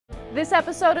This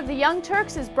episode of The Young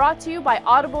Turks is brought to you by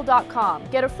Audible.com.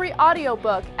 Get a free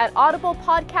audiobook at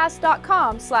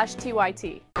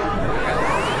audiblepodcast.com/TYT.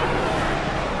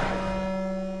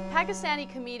 Pakistani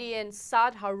comedian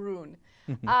Saad Haroon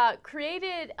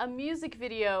created a music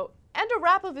video and a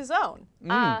rap of his own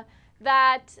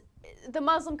that the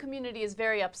Muslim community is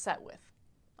very upset with.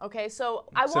 Okay, so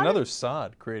it's another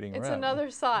Saad creating rap. It's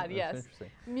another Saad, yes. Interesting.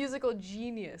 Musical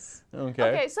genius. Okay.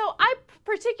 Okay, so I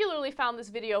particularly found this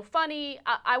video funny.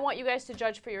 I want you guys to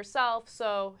judge for yourself,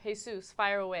 so Jesus,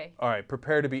 fire away. All right,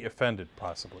 prepare to be offended,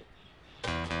 possibly.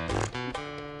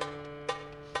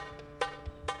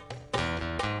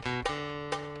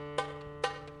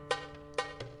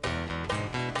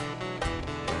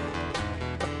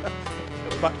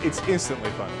 But it's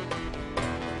instantly funny.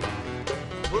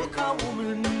 Burka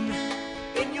woman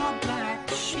in your black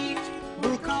sheet,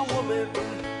 Burka woman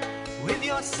with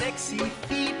your sexy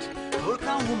feet,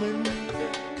 Burka woman.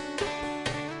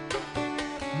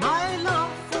 My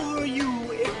love for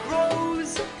you, it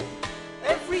grows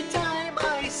every time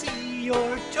I see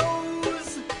your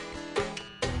toes.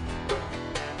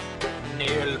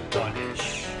 Nail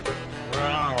polish.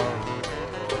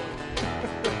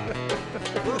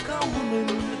 Burka woman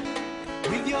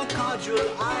with your cordial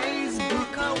eyes,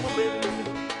 Burka woman,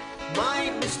 my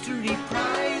mystery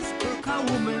prize, Burka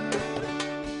woman.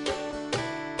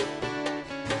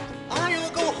 I'll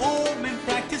go home and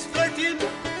practice flirting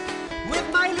with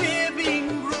my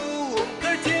living room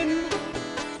curtain.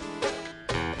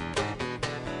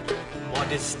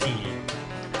 Modesty.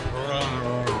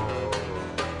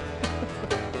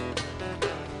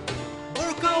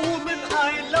 Burka woman,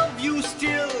 I love you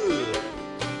still.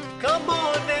 Come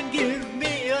on and give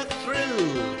me a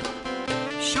thrill.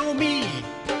 Show me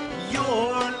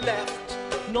your left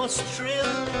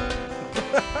nostril.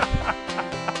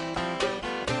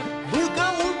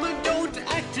 Burka woman, don't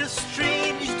act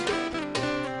estranged.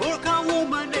 Burka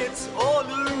woman, it's all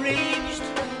arranged.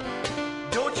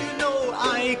 Don't you know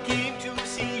I came to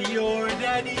see your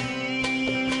daddy?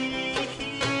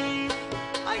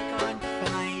 I can't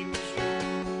find you.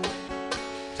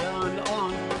 Turn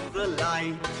on the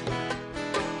light.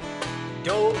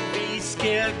 Don't be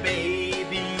scared,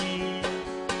 baby.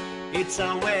 It's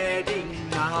a wedding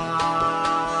night.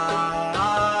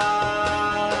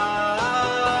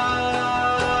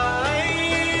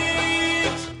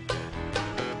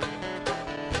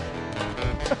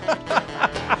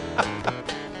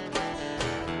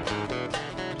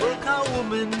 Burka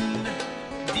woman,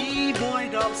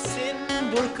 devoid of sin,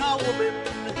 Burka woman,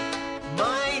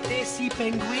 my desi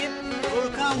penguin,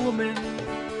 Burka woman.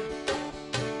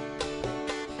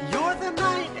 You're the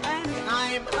night and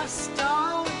I'm a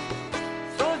star.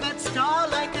 Throw that star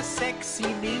like a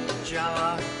sexy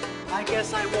ninja. I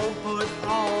guess I won't put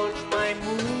on my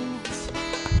moves.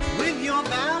 With your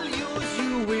values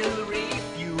you will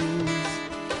refuse.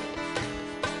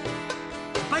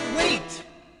 But wait,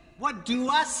 what do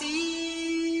I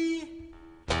see?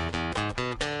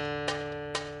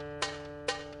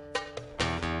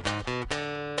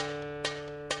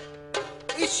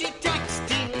 Is she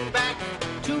texting back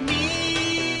to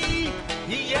me?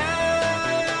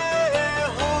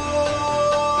 Yeah,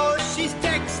 oh, she's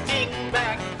texting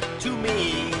back to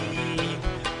me.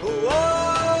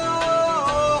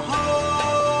 Oh,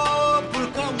 oh,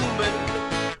 Burka woman.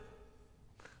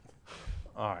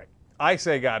 All right. I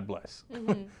say God bless.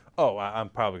 Oh, I'm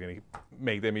probably going to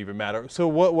make them even madder. So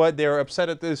what? They're upset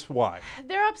at this? Why?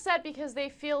 They're upset because they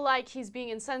feel like he's being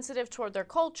insensitive toward their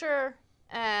culture,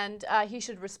 and he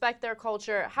should respect their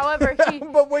culture. However, he...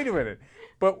 But wait a minute.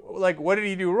 But, like, what did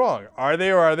he do wrong? Are they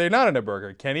or are they not in a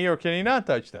burqa? Can he or can he not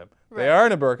touch them? Right. They are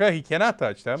in a burqa. He cannot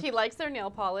touch them. He likes their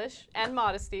nail polish and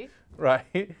modesty.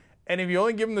 Right. And if you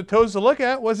only give him the toes to look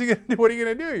at, what are you going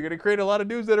to do? You're going to create a lot of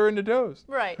dudes that are into toes.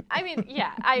 Right. I mean,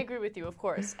 yeah, I agree with you, of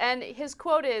course. And his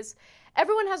quote is,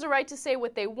 "Everyone has a right to say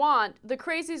what they want. The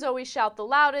crazies always shout the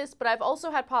loudest, but I've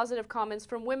also had positive comments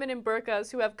from women in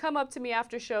burqas who have come up to me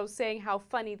after shows saying how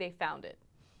funny they found it."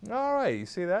 All right, you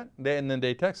see that? And then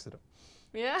they texted him.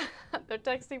 Yeah, they're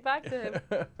texting back to him.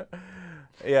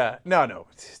 Yeah, no,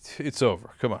 it's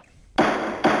over. Come on.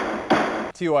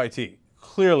 TYT,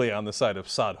 clearly on the side of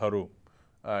Saad Haroon.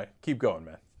 All right, keep going,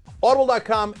 man.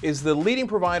 Audible.com is the leading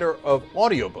provider of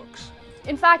audiobooks.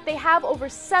 In fact, they have over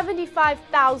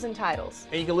 75,000 titles.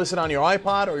 And you can listen on your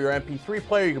iPod or your MP3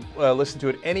 player. You can listen to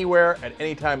it anywhere, at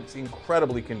any time. It's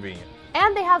incredibly convenient.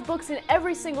 And they have books in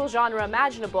every single genre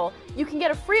imaginable. You can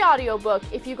get a free audiobook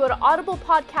if you go to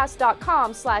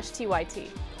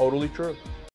audiblepodcast.com/TYT. Totally true.